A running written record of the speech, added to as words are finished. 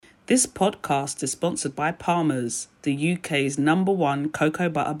This podcast is sponsored by Palmer's, the UK's #1 cocoa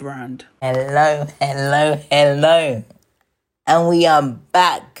butter brand. Hello. And we are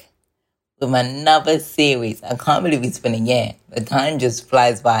back with another series. I can't believe it's been a year. The time just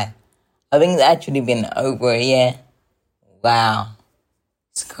flies by. I think it's actually been over a year. Wow.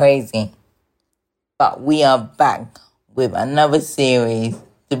 It's crazy. But we are back with another series.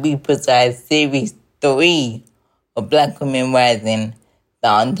 To be precise, series 3 of Black Women Rising,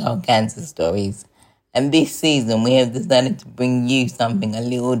 the Untold Cancer Stories. And this season, we have decided to bring you something a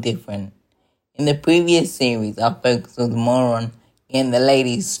little different. In the previous series, our focus was more on getting the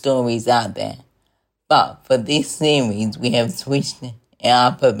ladies' stories out there. But for this series, we have switched it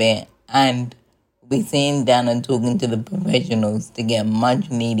up a bit and we'll be sitting down and talking to the professionals to get much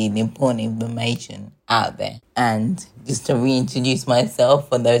needed important information out there. And just to reintroduce myself,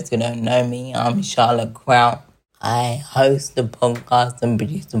 for those who don't know me, I'm Charlotte Kraut. I host the podcast and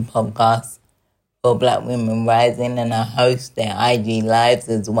produce the podcast for Black Women Rising, and I host their IG Lives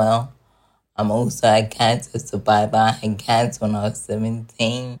as well. I'm also a cancer survivor. I had cancer when I was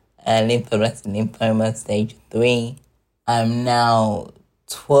 17, lymphoblastic lymphoma stage 3. I'm now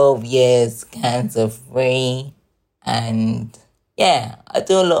 12 years cancer-free, and yeah, I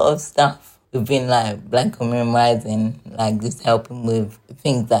do a lot of stuff within like Black Women Rising, like just helping with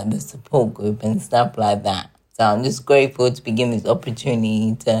things like the support group and stuff like that. So I'm just grateful to be given this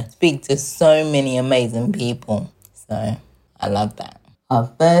opportunity to speak to so many amazing people. So I love that.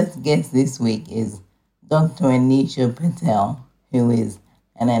 Our first guest this week is Dr. Anisha Patel, who is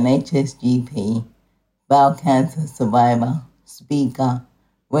an NHS GP, bowel cancer survivor, speaker,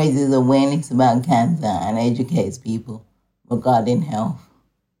 raises awareness about cancer and educates people regarding health.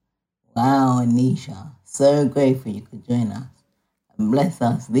 Wow, Anisha, so grateful you could join us and bless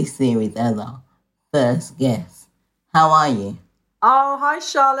us this series as our first guest. How are you? Oh, hi,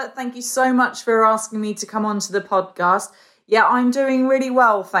 Charlotte. Thank you so much for asking me to come onto the podcast. Yeah, I'm doing really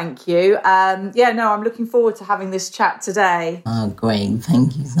well, thank you. I'm looking forward to having this chat today. Oh, great.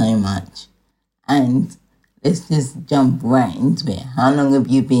 Thank you so much. And let's just jump right into it. How long have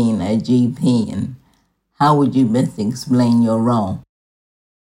you been a GP and how would you best explain your role?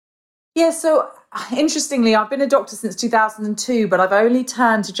 Yeah, so interestingly, I've been a doctor since 2002, but I've only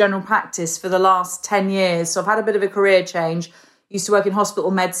turned to general practice for the last 10 years. So I've had a bit of a career change. Used to work in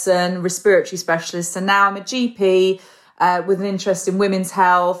hospital medicine, respiratory specialist, and now I'm a GP with an interest in women's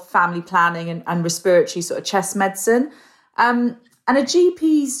health, family planning and respiratory sort of chest medicine. And a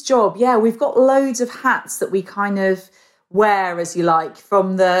GP's job, we've got loads of hats that we kind of wear, as you like,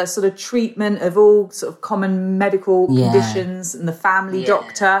 from the sort of treatment of all sort of common medical conditions and the family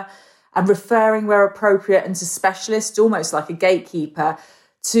doctor, and referring where appropriate and to specialists, almost like a gatekeeper,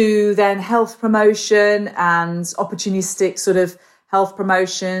 to then health promotion and opportunistic sort of health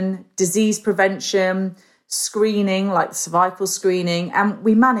promotion, disease prevention, screening, like cervical screening, and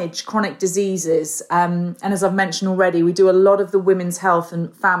we manage chronic diseases. And as I've mentioned already, we do a lot of the women's health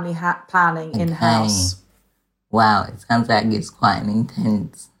and family planning in-house. Wow, it sounds like it's quite an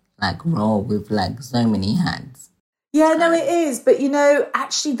intense role with so many hats. Yeah, no, it is. But,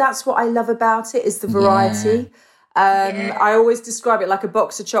 actually that's what I love about it is the variety. I always describe it like a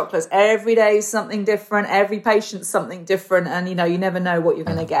box of chocolates. Every day is something different. Every patient's something different. And, you never know what you're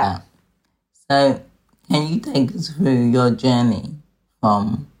going to get. So can you take us through your journey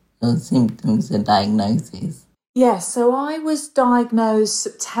from your symptoms to diagnosis? Yeah, so I was diagnosed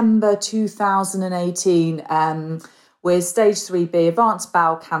September 2018 with stage 3B, advanced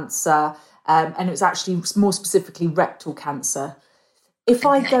bowel cancer, and it was actually more specifically rectal cancer. If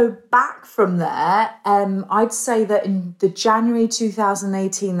I go back from there, I'd say that in the January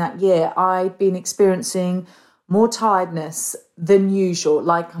 2018, that year, I'd been experiencing more tiredness than usual.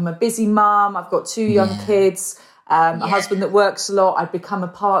 Like, I'm a busy mum, I've got 2 young kids, a husband that works a lot, I'd become a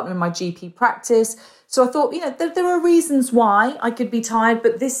partner in my GP practice. So I thought, there are reasons why I could be tired,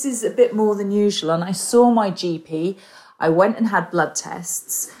 but this is a bit more than usual. And I saw my GP, I went and had blood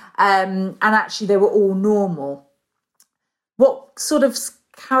tests, and actually they were all normal. What sort of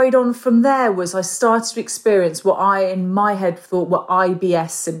carried on from there was I started to experience what I, in my head, thought were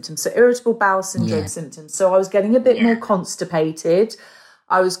IBS symptoms, so irritable bowel syndrome symptoms. So I was getting a bit more constipated.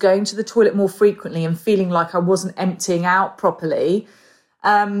 I was going to the toilet more frequently and feeling like I wasn't emptying out properly.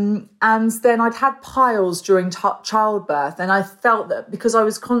 And then I'd had piles during childbirth, and I felt that because I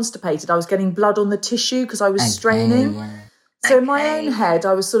was constipated, I was getting blood on the tissue because I was straining. So in my own head,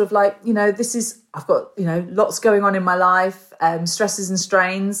 I was sort of like, I've got, lots going on in my life, stresses and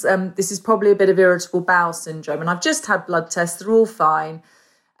strains. This is probably a bit of irritable bowel syndrome. And I've just had blood tests. They're all fine.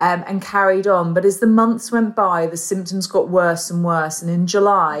 and carried on. But as the months went by, the symptoms got worse and worse. And in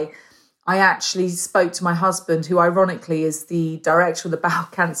July, I actually spoke to my husband, who ironically is the director of the bowel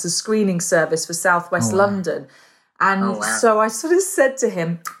cancer screening service for South West London. And so I sort of said to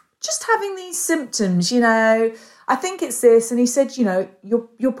him, just having these symptoms, I think it's this. And he said,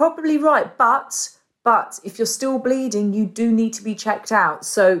 you're probably right. But if you're still bleeding, you do need to be checked out.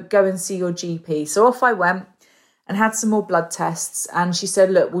 So go and see your GP. So off I went and had some more blood tests. And she said,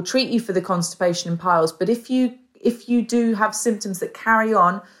 look, we'll treat you for the constipation and piles. But if you do have symptoms that carry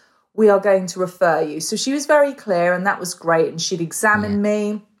on, we are going to refer you. So she was very clear, and that was great. And she'd examined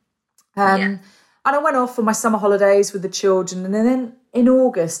me. And I went off for my summer holidays with the children. And then in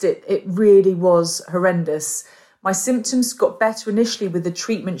August, it really was horrendous. My symptoms got better initially with the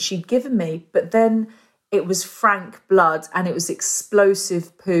treatment she'd given me, but then it was frank blood and it was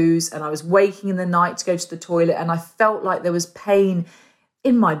explosive poos, and I was waking in the night to go to the toilet, and I felt like there was pain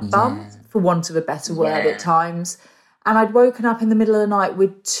in my bum, for want of a better word, at times. And I'd woken up in the middle of the night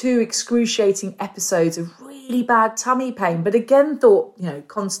with 2 excruciating episodes of really bad tummy pain, but again thought,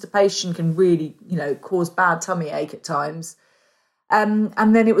 constipation can really, cause bad tummy ache at times.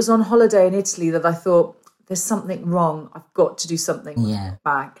 And then it was on holiday in Italy that I thought, there's something wrong. I've got to do something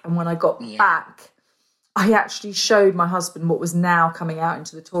back. And when I got back, I actually showed my husband what was now coming out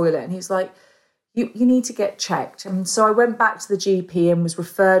into the toilet. And he was like, you need to get checked. And so I went back to the GP and was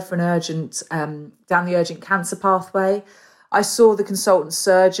referred for an urgent, down the urgent cancer pathway. I saw the consultant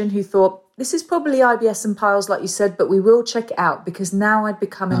surgeon who thought, this is probably IBS and piles, like you said, but we will check it out, because now I'd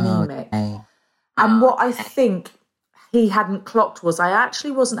become anemic. And what I think he hadn't clocked was I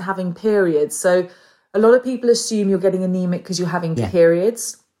actually wasn't having periods. So a lot of people assume you're getting anemic because you're having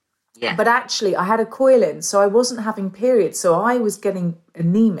periods. But actually, I had a coil in, so I wasn't having periods. So I was getting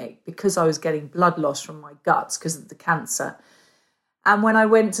anemic because I was getting blood loss from my guts because of the cancer. And when I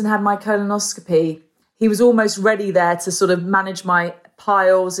went and had my colonoscopy, he was almost ready there to sort of manage my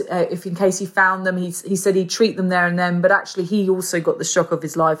piles, if in case he found them. He said he'd treat them there and then. But actually, he also got the shock of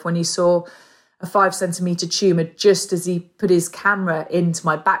his life when he saw a 5-centimetre tumour just as he put his camera into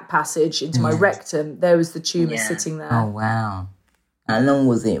my back passage, into my rectum. There was the tumour sitting there. Oh, wow. How long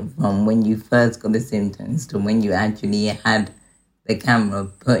was it from when you first got the symptoms to when you actually had the camera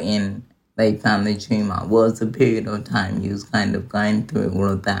put in, they found the tumour? What was the period of time you was kind of going through all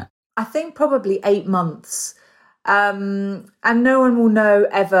of that? I think probably 8 months. And no one will know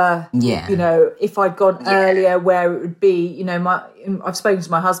ever, if I'd gone earlier, where it would be. I've spoken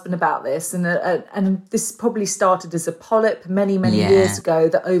to my husband about this, and this probably started as a polyp many years ago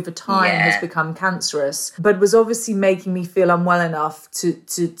that over time has become cancerous, but was obviously making me feel unwell enough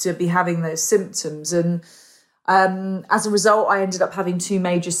to be having those symptoms. And as a result, I ended up having 2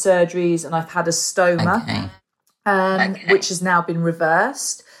 major surgeries, and I've had a stoma, which has now been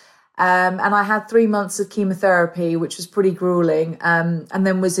reversed. And I had 3 months of chemotherapy, which was pretty grueling, and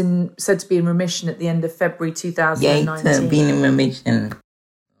then was said to be in remission at the end of February 2019. Being in remission.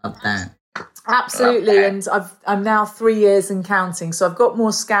 Love that. Absolutely, and I'm now 3 years and counting. So I've got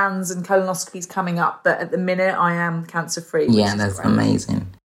more scans and colonoscopies coming up, but at the minute I am cancer-free. Yeah, that's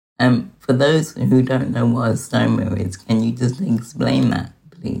amazing. For those who don't know what a stoma is, can you just explain that,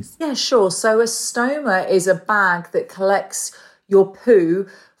 please? Yeah, sure. So a stoma is a bag that collects your poo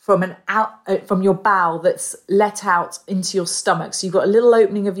from your bowel that's let out into your stomach. So you've got a little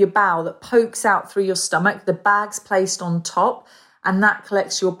opening of your bowel that pokes out through your stomach. The bag's placed on top, and that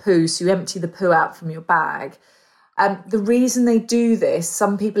collects your poo. So you empty the poo out from your bag. The reason they do this,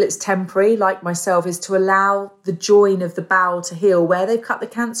 some people it's temporary, like myself, is to allow the join of the bowel to heal. Where they've cut the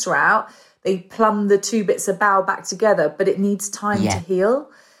cancer out, they plumb the 2 bits of bowel back together, but it needs time to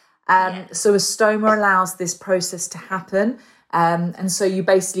heal. So a stoma allows this process to happen. And so you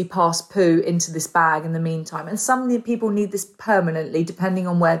basically pass poo into this bag in the meantime. And some people need this permanently, depending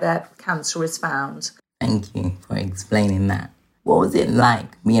on where their cancer is found. Thank you for explaining that. What was it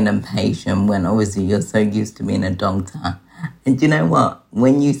like being a patient when obviously you're so used to being a doctor? And do you know what?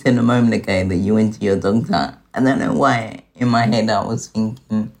 When you said a moment ago that you went to your doctor, I don't know why in my head I was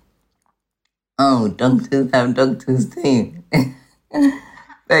thinking, oh, doctors have doctors too.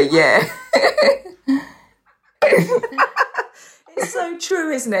 But yeah. It's so true,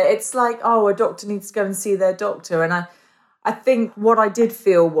 isn't it? It's like, oh, a doctor needs to go and see their doctor. And I think what I did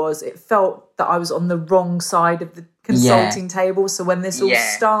feel was it felt that I was on the wrong side of the consulting table. So when this all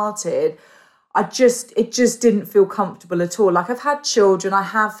started, it just didn't feel comfortable at all. Like, I've had children, I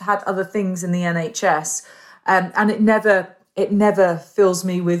have had other things in the NHS, and it never fills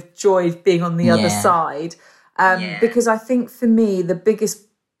me with joy being on the other side. Because I think for me, the biggest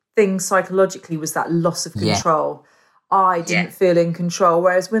thing psychologically was that loss of control. I didn't feel in control.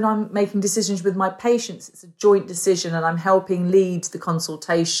 Whereas when I'm making decisions with my patients, it's a joint decision and I'm helping lead the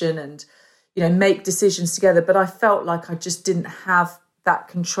consultation and, make decisions together. But I felt like I just didn't have that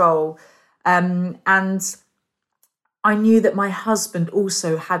control. And I knew that my husband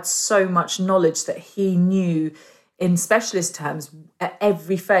also had so much knowledge that he knew in specialist terms at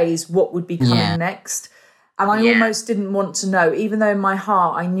every phase what would be coming next. And I almost didn't want to know, even though in my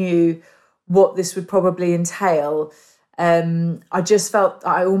heart I knew what this would probably entail. I just felt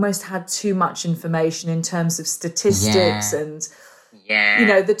I almost had too much information in terms of statistics and,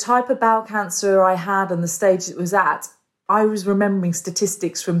 the type of bowel cancer I had and the stage it was at. I was remembering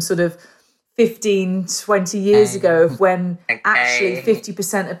statistics from sort of 15, 20 years ago of when actually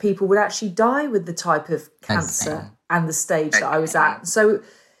 50% of people would actually die with the type of cancer and the stage that I was at. So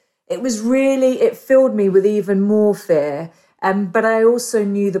it filled me with even more fear. But I also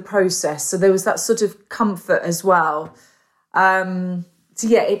knew the process. So there was that sort of comfort as well.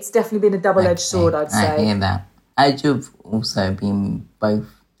 It's definitely been a double-edged sword, I'd say. I hear that. As you've also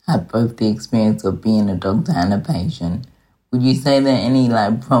had both the experience of being a doctor and a patient, would you say there are any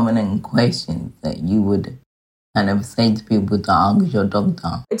prominent questions that you would kind of say to people to ask your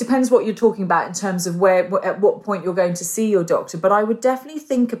doctor? It depends what you're talking about in terms of at what point you're going to see your doctor. But I would definitely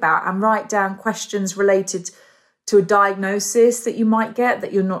think about and write down questions related to a diagnosis that you might get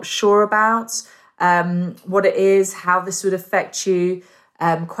that you're not sure about, what it is, how this would affect you,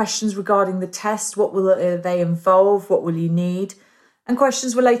 questions regarding the test, what will they involve, what will you need, and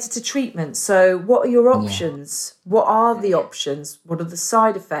questions related to treatment. So what are your options? What are the options? What are the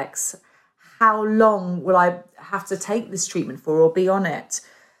side effects? How long will I have to take this treatment for or be on it?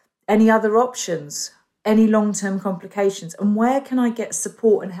 Any other options? Any long-term complications? And where can I get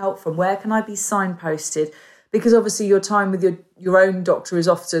support and help from? Where can I be signposted? Because obviously your time with your own doctor is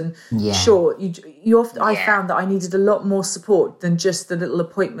often short. I found that I needed a lot more support than just the little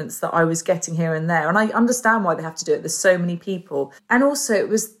appointments that I was getting here and there. And I understand why they have to do it. There's so many people. And also it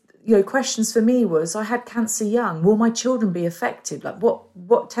was, questions for me was, I had cancer young. Will my children be affected? Like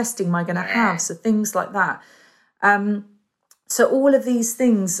what testing am I going to have? So things like that. So all of these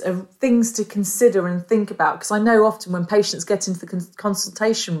things are things to consider and think about. Because I know often when patients get into the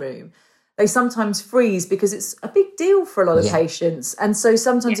consultation room, they sometimes freeze because it's a big deal for a lot of patients. And so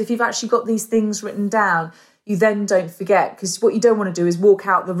sometimes if you've actually got these things written down, you then don't forget, because what you don't want to do is walk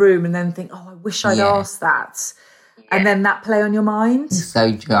out the room and then think, I wish I'd asked that. And then that play on your mind. It's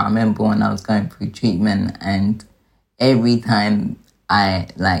so true. I remember when I was going through treatment and every time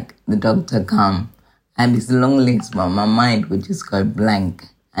the doctor come, I had this long list, but my mind would just go blank.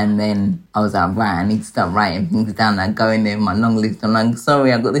 And then I was like, right, I need to start writing things down. I go in there with my long list. I'm like,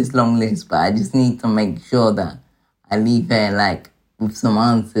 sorry, I got this long list, but I just need to make sure that I leave here with some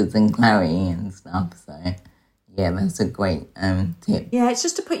answers and clarity and stuff. So, that's a great tip. Yeah, it's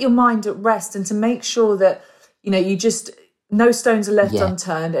just to put your mind at rest and to make sure that, you just, no stones are left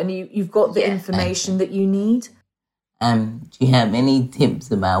unturned and you've got the information that you need. Do you have any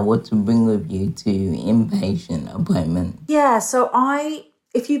tips about what to bring with you to inpatient appointments? Yeah, so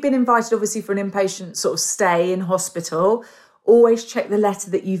if you've been invited, obviously, for an inpatient sort of stay in hospital, always check the letter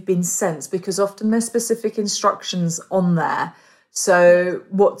that you've been sent, because often there's specific instructions on there. So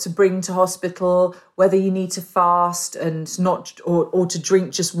what to bring to hospital, whether you need to fast and not, or to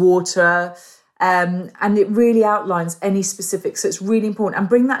drink just water. And it really outlines any specifics. So it's really important. And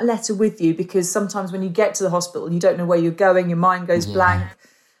bring that letter with you, because sometimes when you get to the hospital, you don't know where you're going, your mind goes blank.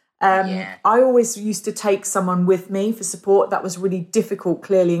 I always used to take someone with me for support. That was really difficult,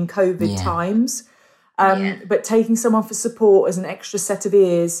 clearly, in COVID times. But taking someone for support as an extra set of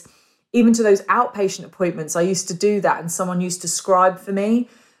ears, even to those outpatient appointments, I used to do that, and someone used to scribe for me,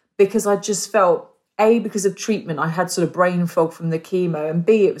 because I just felt, A, because of treatment, I had sort of brain fog from the chemo, and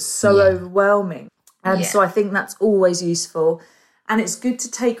B, it was so overwhelming. So I think that's always useful. And it's good to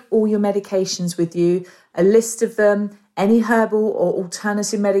take all your medications with you, a list of them, any herbal or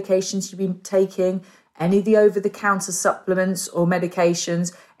alternative medications you've been taking, any of the over-the-counter supplements or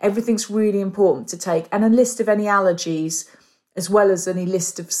medications. Everything's really important to take, and a list of any allergies, as well as any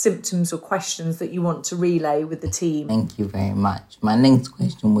list of symptoms or questions that you want to relay with the team. Thank you very much. My next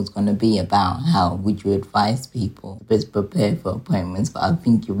question was going to be about how would you advise people to best prepare for appointments, but I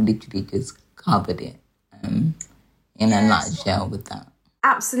think you've literally just covered it in a nutshell with that.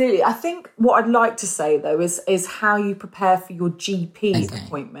 Absolutely. I think what I'd like to say, though, is how you prepare for your GP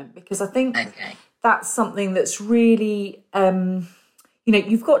appointment, because I think that's something that's really,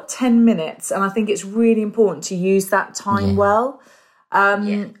 you've got 10 minutes, and I think it's really important to use that time well.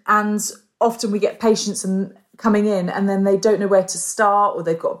 And often we get patients coming in and then they don't know where to start, or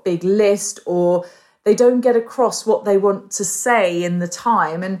they've got a big list, or they don't get across what they want to say in the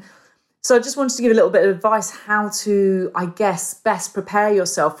time. And so I just wanted to give a little bit of advice how to, I guess, best prepare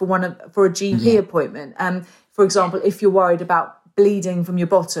yourself for a GP appointment. For example, if you're worried about bleeding from your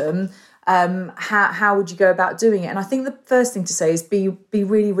bottom, how would you go about doing it? And I think the first thing to say is be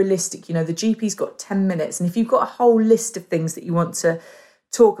really realistic. You know, the GP's got 10 minutes, and if you've got a whole list of things that you want to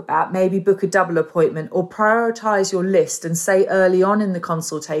talk about, maybe book a double appointment or prioritize your list and say early on in the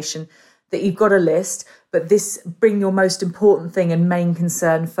consultation that you've got a list, but bring your most important thing and main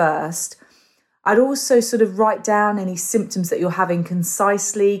concern first. I'd also sort of write down any symptoms that you're having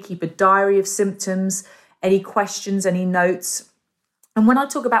concisely, keep a diary of symptoms, any questions, any notes. And when I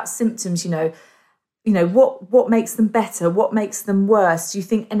talk about symptoms, you know, what makes them better? What makes them worse? Do you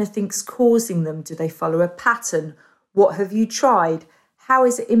think anything's causing them? Do they follow a pattern? What have you tried? How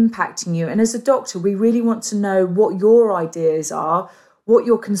is it impacting you? And as a doctor, we really want to know what your ideas are, what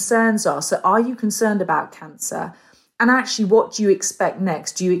your concerns are. So are you concerned about cancer? And actually, what do you expect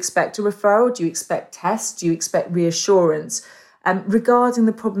next? Do you expect a referral? Do you expect tests? Do you expect reassurance regarding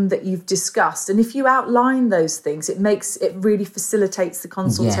the problem that you've discussed? And if you outline those things, it really facilitates the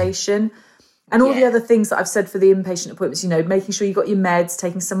consultation. Yeah. And all the other things that I've said for the inpatient appointments, you know, making sure you got your meds,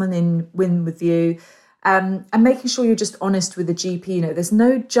 taking someone in with you, and making sure you're just honest with the GP. You know, there's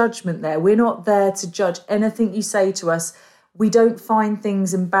no judgment there. We're not there to judge anything you say to us. We don't find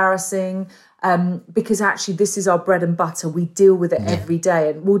things embarrassing because actually this is our bread and butter. We deal with it every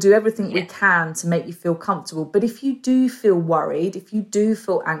day, and we'll do everything we can to make you feel comfortable. But if you do feel worried, if you do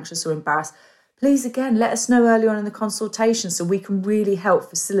feel anxious or embarrassed, please, again, let us know early on in the consultation so we can really help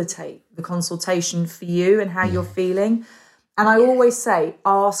facilitate the consultation for you and how you're feeling. And I always say,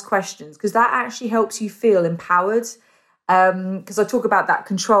 ask questions, because that actually helps you feel empowered. Because I talk about that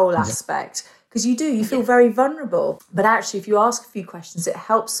control aspect, because you feel very vulnerable. But actually, if you ask a few questions, it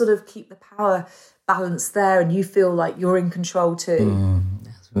helps sort of keep the power balance there and you feel like you're in control too.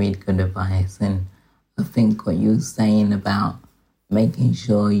 That's really good advice. And I think what you're saying about making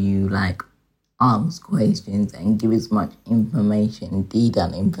sure you ask questions and give as much information,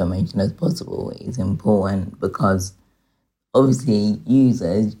 detailed information as possible is important, because obviously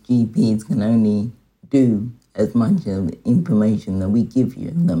users, GPs can only do as much of the information that we give you,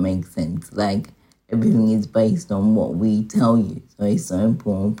 if that makes sense. Like, everything is based on what we tell you. So it's so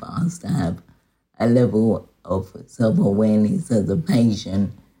important for us to have a level of self-awareness as a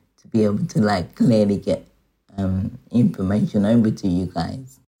patient to be able to clearly get information over to you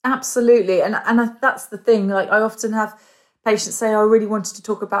guys. Absolutely. And that's the thing. I often have patients say, I really wanted to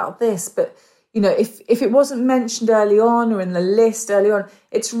talk about this, but you know, if it wasn't mentioned early on or in the list early on,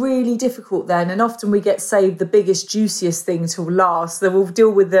 it's really difficult then. And often we get saved the biggest, juiciest thing till last. They will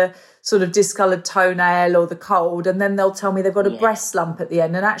deal with the sort of discoloured toenail or the cold, and then they'll tell me they've got a breast lump at the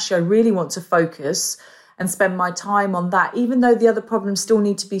end. And actually, I really want to focus and spend my time on that. Even though the other problems still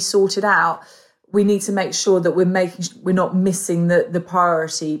need to be sorted out, we need to make sure that we're not missing the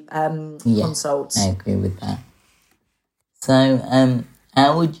priority consults. I agree with that. So,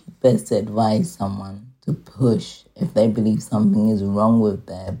 how would you best advise someone to push if they believe something is wrong with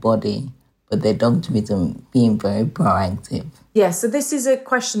their body, but their doctor isn't being very proactive? Yeah, so this is a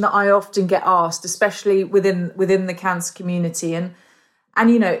question that I often get asked, especially within the cancer community. And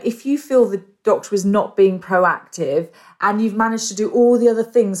you know, if you feel the doctor is not being proactive and you've managed to do all the other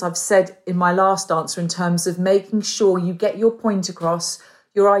things I've said in my last answer in terms of making sure you get your point across,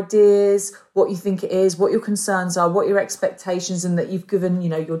 your ideas, what you think it is, what your concerns are, what your expectations, and that you've given, you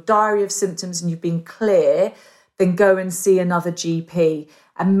know, your diary of symptoms and you've been clear, then go and see another GP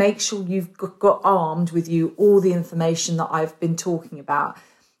and make sure you've got armed with you all the information that I've been talking about.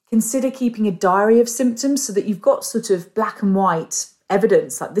 Consider keeping a diary of symptoms so that you've got sort of black and white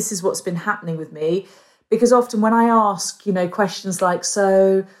evidence, like this is what's been happening with me. Because often when I ask, you know, questions like,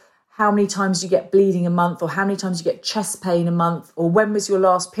 so how many times do you get bleeding a month, or how many times do you get chest pain a month, or when was your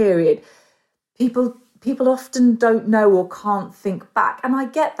last period? People often don't know or can't think back. And I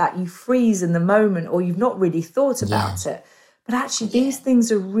get that. You freeze in the moment or you've not really thought about it. But actually, these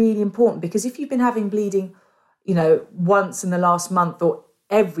things are really important, because if you've been having bleeding, you know, once in the last month or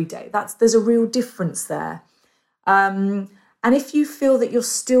every day, there's a real difference there. And if you feel that you're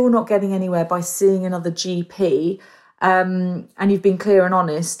still not getting anywhere by seeing another GP, and you've been clear and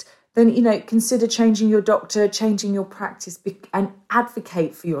honest, then, you know, consider changing your doctor, changing your practice, and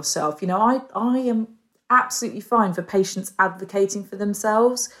advocate for yourself. You know, I am absolutely fine for patients advocating for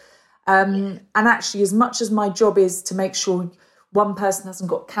themselves. And actually, as much as my job is to make sure one person hasn't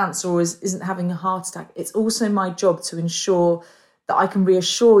got cancer or isn't having a heart attack, it's also my job to ensure that I can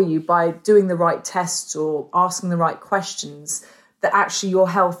reassure you by doing the right tests or asking the right questions that actually your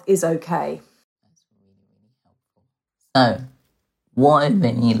health is okay. So, what, if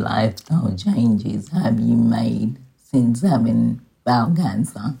any, lifestyle changes have you made since having bowel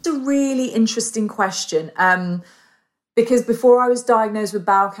cancer? It's a really interesting question. Because before I was diagnosed with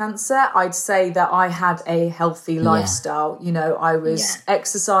bowel cancer, I'd say that I had a healthy lifestyle. You know, I was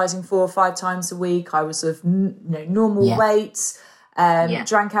exercising 4 or 5 times a week. I was of normal weight,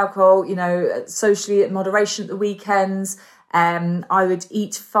 drank alcohol, socially at moderation at the weekends. I would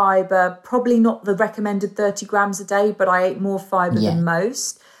eat fibre, probably not the recommended 30 grams a day, but I ate more fibre than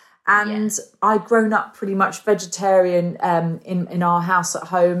most. And I'd grown up pretty much vegetarian in our house at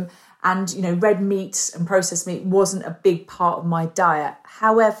home. And, red meat and processed meat wasn't a big part of my diet.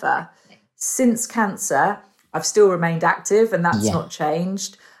 However, since cancer, I've still remained active, and that's not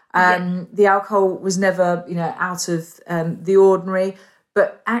changed. The alcohol was never, out of the ordinary.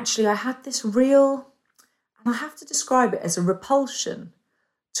 But actually, I had this real, and I have to describe it as a repulsion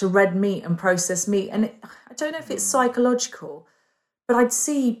to red meat and processed meat. And I don't know if it's psychological, but I'd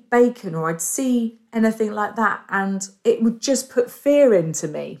see bacon or I'd see anything like that, and it would just put fear into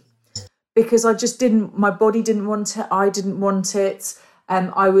me. Because my body didn't want it, I didn't want it.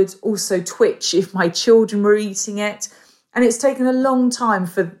 I would also twitch if my children were eating it. And it's taken a long time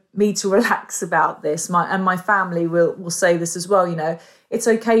for me to relax about this. My family will say this as well, it's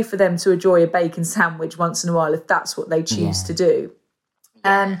okay for them to enjoy a bacon sandwich once in a while if that's what they choose to do.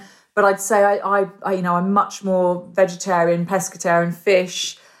 But I'd say I'm much more vegetarian, pescatarian,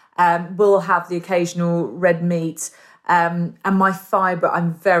 fish, will have the occasional red meat. And my fibre,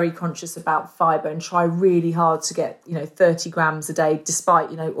 I'm very conscious about fibre and try really hard to get, 30 grams a day, despite,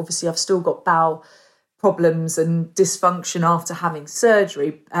 obviously I've still got bowel problems and dysfunction after having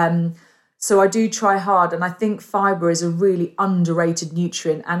surgery. So I do try hard. And I think fibre is a really underrated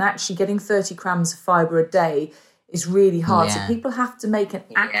nutrient. And actually getting 30 grams of fibre a day is really hard. So people have to make an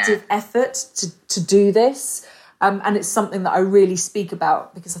active effort to do this. And it's something that I really speak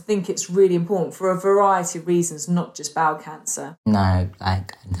about because I think it's really important for a variety of reasons, not just bowel cancer. No, I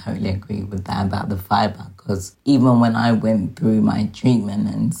totally agree with that about the fibre, because even when I went through my treatment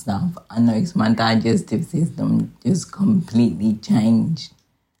and stuff, I noticed my digestive system just completely changed,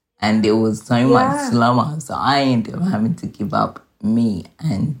 and it was so much slower. So I ended up having to give up meat,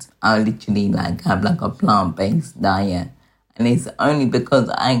 and I literally have a plant-based diet. And it's only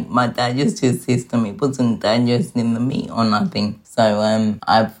because my digestive system, it wasn't digesting the meat or nothing. So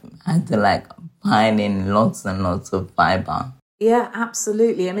I've had to pile in lots and lots of fibre. Yeah,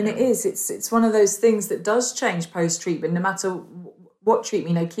 absolutely. I mean, it is. It's one of those things that does change post-treatment, no matter what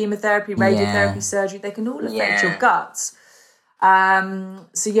treatment, chemotherapy, radiotherapy, surgery, they can all affect your guts. So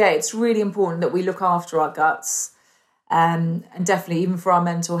it's really important that we look after our guts. And definitely, even for our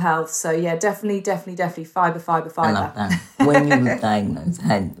mental health. So, definitely fibre. I love that. When you were diagnosed,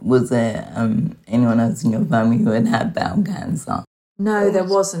 was there anyone else in your family who had bowel cancer? No, there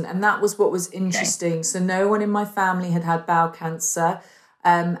wasn't. And that was what was interesting. Okay. So no one in my family had bowel cancer.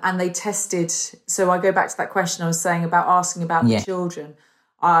 And they tested. So I go back to that question I was saying about asking about the children.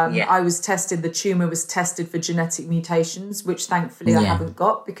 I was tested, the tumour was tested for genetic mutations, which thankfully I haven't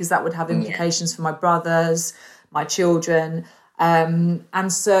got, because that would have implications for my brothers, my children.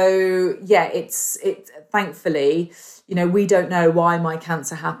 And so, it's thankfully, we don't know why my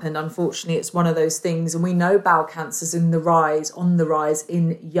cancer happened. Unfortunately, it's one of those things. And we know bowel cancer's on the rise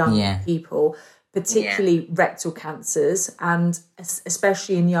in young people, particularly rectal cancers, and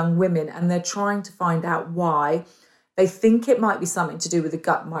especially in young women. And they're trying to find out why. They think it might be something to do with the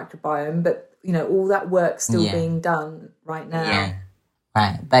gut microbiome, but, all that work's still being done right now. Yeah.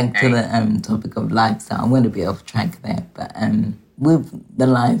 Right, back to the topic of lifestyle. I'm going to be off track there, but with the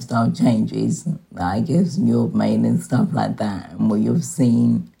lifestyle changes that I guess you've made and stuff like that, and what you've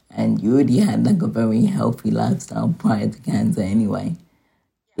seen, and you already had a very healthy lifestyle prior to cancer anyway.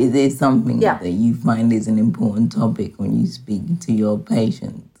 Is there something that you find is an important topic when you speak to your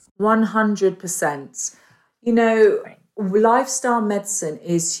patients? 100%. Lifestyle medicine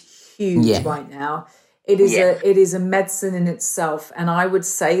is huge right now. It is a medicine in itself, and I would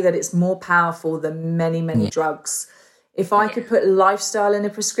say that it's more powerful than many drugs. If I could put lifestyle in a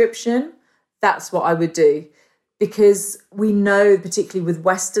prescription, that's what I would do, because we know, particularly with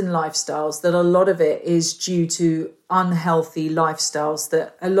Western lifestyles, that a lot of it is due to unhealthy lifestyles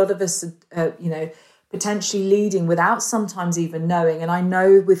that a lot of us are, potentially leading without sometimes even knowing. And I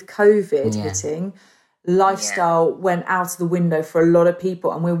know with COVID hitting, lifestyle went out of the window for a lot of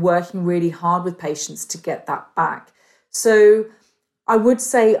people, and we're working really hard with patients to get that back. So I would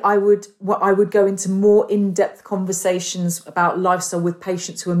say I would go into more in-depth conversations about lifestyle with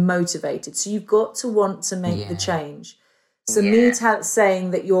patients who are motivated. So you've got to want to make the change. So me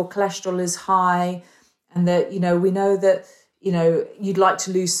saying that your cholesterol is high and that, we know that, you'd like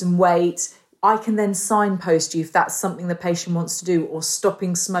to lose some weight. I can then signpost you if that's something the patient wants to do, or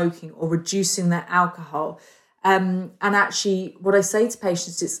stopping smoking or reducing their alcohol. And actually, what I say to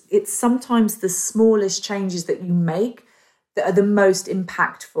patients is it's sometimes the smallest changes that you make that are the most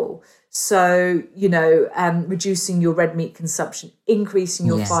impactful. So, reducing your red meat consumption, increasing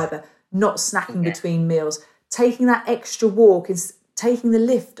your fibre, not snacking between meals, taking that extra walk, taking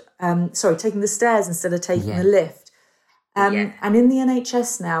the stairs instead of taking the lift. And in the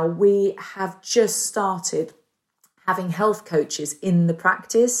NHS now, we have just started having health coaches in the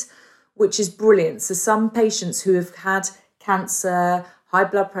practice, which is brilliant. So some patients who have had cancer, high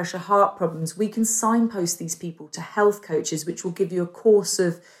blood pressure, heart problems, we can signpost these people to health coaches, which will give you a course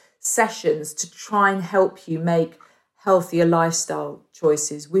of sessions to try and help you make healthier lifestyle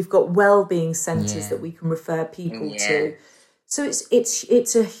choices. We've got wellbeing centres that we can refer people to. So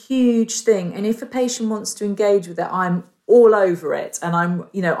it's a huge thing. And if a patient wants to engage with it, I'm all over it, and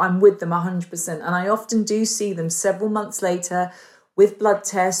I'm with them 100%. And I often do see them several months later with blood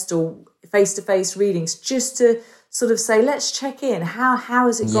tests or face-to-face readings, just to sort of say, let's check in. How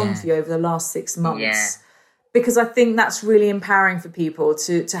has it gone for you over the last 6 months? Yeah. Because I think that's really empowering for people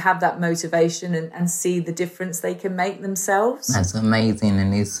to have that motivation and see the difference they can make themselves. That's amazing.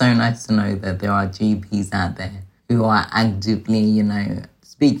 And it's so nice to know that there are GPs out there who are actively,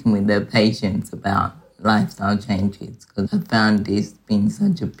 speaking with their patients about lifestyle changes, because I found this being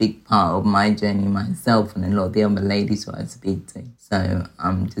such a big part of my journey myself and a lot of the other ladies who I speak to. So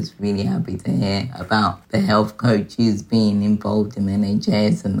I'm just really happy to hear about the health coaches being involved in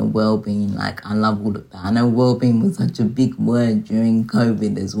NHS and the wellbeing. I love all of that. I know wellbeing was such a big word during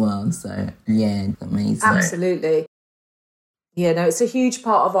COVID as well. So it's amazing. Absolutely. Yeah, no, it's a huge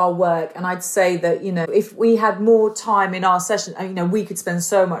part of our work. And I'd say that, if we had more time in our session, we could spend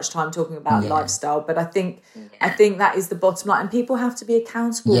so much time talking about lifestyle. But I think that is the bottom line. And people have to be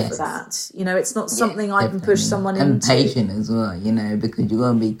accountable for that. It's not something I can push someone into. And patient as well, because you've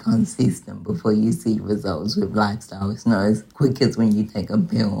got to be consistent before you see results with lifestyle. It's not as quick as when you take a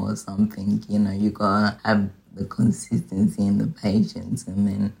pill or something. You've got to have the consistency in the patients. And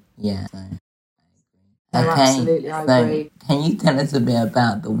then, so... Okay, absolutely, I agree. Can you tell us a bit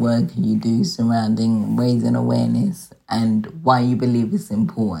about the work you do surrounding raising awareness and why you believe it's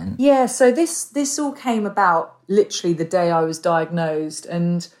important? Yeah, so this all came about literally the day I was diagnosed,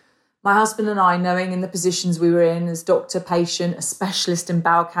 and my husband and I, knowing in the positions we were in as doctor, patient, a specialist in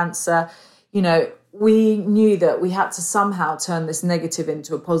bowel cancer, we knew that we had to somehow turn this negative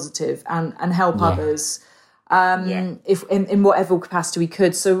into a positive and help others if in whatever capacity we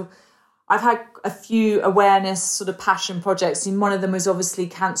could. So I've had a few awareness sort of passion projects, and one of them was obviously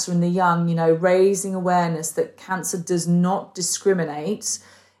cancer in the young, raising awareness that cancer does not discriminate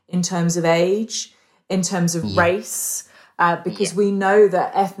in terms of age, in terms of race, because we know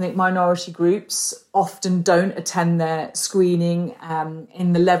that ethnic minority groups often don't attend their screening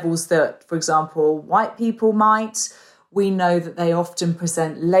in the levels that, for example, white people might. We know that they often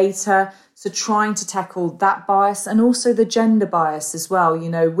present later. So trying to tackle that bias, and also the gender bias as well.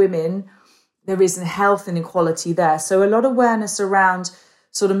 Women, there isn't health inequality there. So a lot of awareness around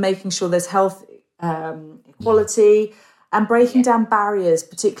sort of making sure there's health equality and breaking down barriers,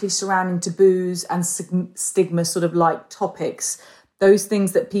 particularly surrounding taboos and stigma sort of like topics. Those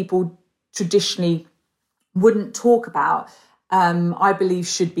things that people traditionally wouldn't talk about, I believe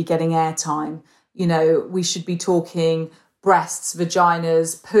should be getting airtime. We should be talking breasts,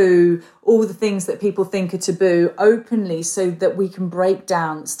 vaginas, poo, all the things that people think are taboo openly, so that we can break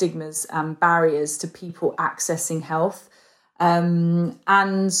down stigmas and barriers to people accessing health. And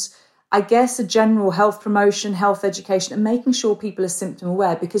I guess a general health promotion, health education, and making sure people are symptom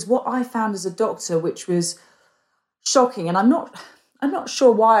aware. Because what I found as a doctor, which was shocking, and I'm not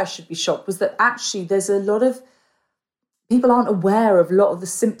sure why I should be shocked, was that actually there's a lot of people aren't aware of a lot of the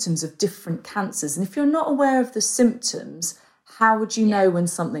symptoms of different cancers. And if you're not aware of the symptoms, how would you know when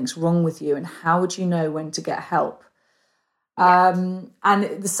something's wrong with you? And how would you know when to get help? And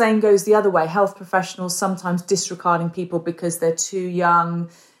the same goes the other way. Health professionals sometimes disregarding people because they're too young.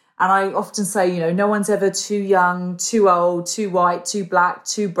 And I often say, no one's ever too young, too old, too white, too black,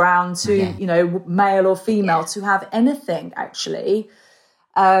 too brown, too, male or female to have anything, actually.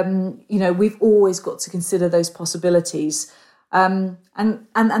 We've always got to consider those possibilities. And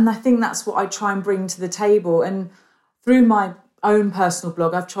I think that's what I try and bring to the table. And through my own personal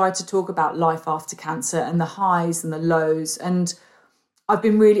blog, I've tried to talk about life after cancer and the highs and the lows. And I've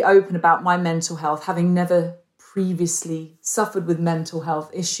been really open about my mental health, having never previously suffered with mental health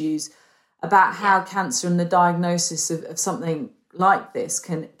issues, about how cancer and the diagnosis of something like this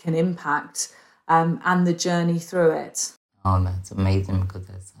can impact and the journey through it. Oh, that's amazing, because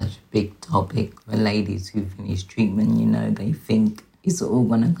that's such a big topic for ladies who finish treatment. You know, they think it's all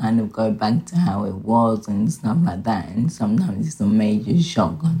going to kind of go back to how it was and stuff like that. And sometimes it's a major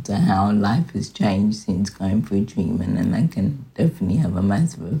shock to how life has changed since going through treatment. And that can definitely have a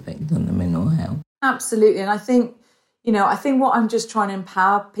massive effect on the mental health. Absolutely. And I think what I'm just trying to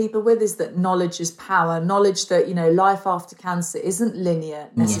empower people with is that knowledge is power. Knowledge that, life after cancer isn't linear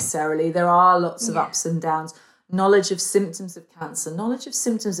necessarily. Yeah. There are lots of ups and downs. Knowledge of symptoms of cancer, knowledge of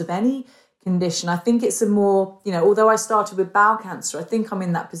symptoms of any condition. I think it's a more, although I started with bowel cancer, I think I'm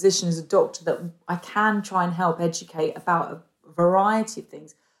in that position as a doctor that I can try and help educate about a variety of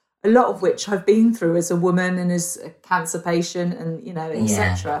things, a lot of which I've been through as a woman and as a cancer patient and,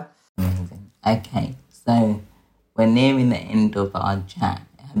 etc. Amazing. Okay, so we're nearing the end of our chat.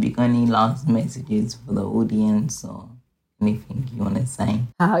 Have you got any last messages for the audience or anything you want to say?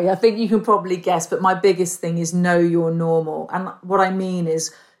 I think you can probably guess, but my biggest thing is know you're normal. And what I mean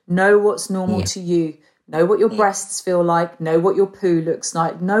is know what's normal to you. Know what your breasts feel like. Know what your poo looks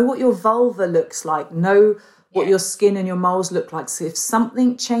like. Know what your vulva looks like. Know what your skin and your moles look like. So if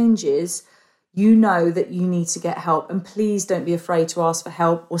something changes, you know that you need to get help. And please don't be afraid to ask for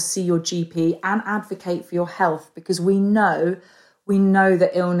help or see your GP and advocate for your health, because we know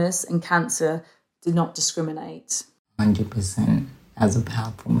that illness and cancer do not discriminate. 100%. That's a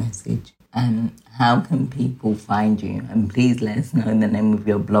powerful message. And how can people find you? And please let us know the name of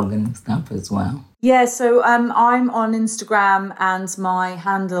your blog and stuff as well. Yeah, so I'm on Instagram and my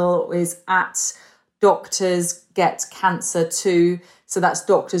handle is at Doctors Get Cancer 2. So that's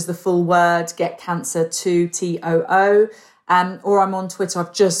doctors, the full word, Get Cancer 2, TOO. Or I'm on Twitter.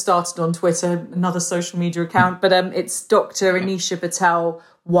 I've just started on Twitter, another social media account, but it's Dr. Anisha Patel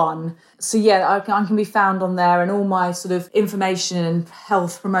 1. So I can be found on there, and all my sort of information and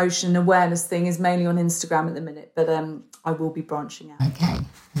health promotion and awareness thing is mainly on Instagram at the minute, but I will be branching out. Okay,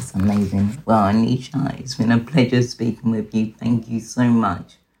 that's amazing. Well, Anisha, it's been a pleasure speaking with you. Thank you so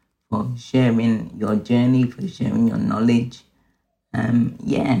much for sharing your journey, for sharing your knowledge.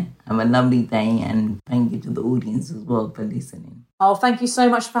 Have a lovely day, and thank you to the audience as well for listening. Oh, thank you so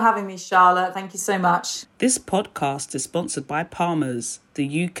much for having me, Charlotte. Thank you so much. This podcast is sponsored by Palmer's, the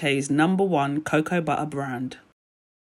UK's #1 cocoa butter brand.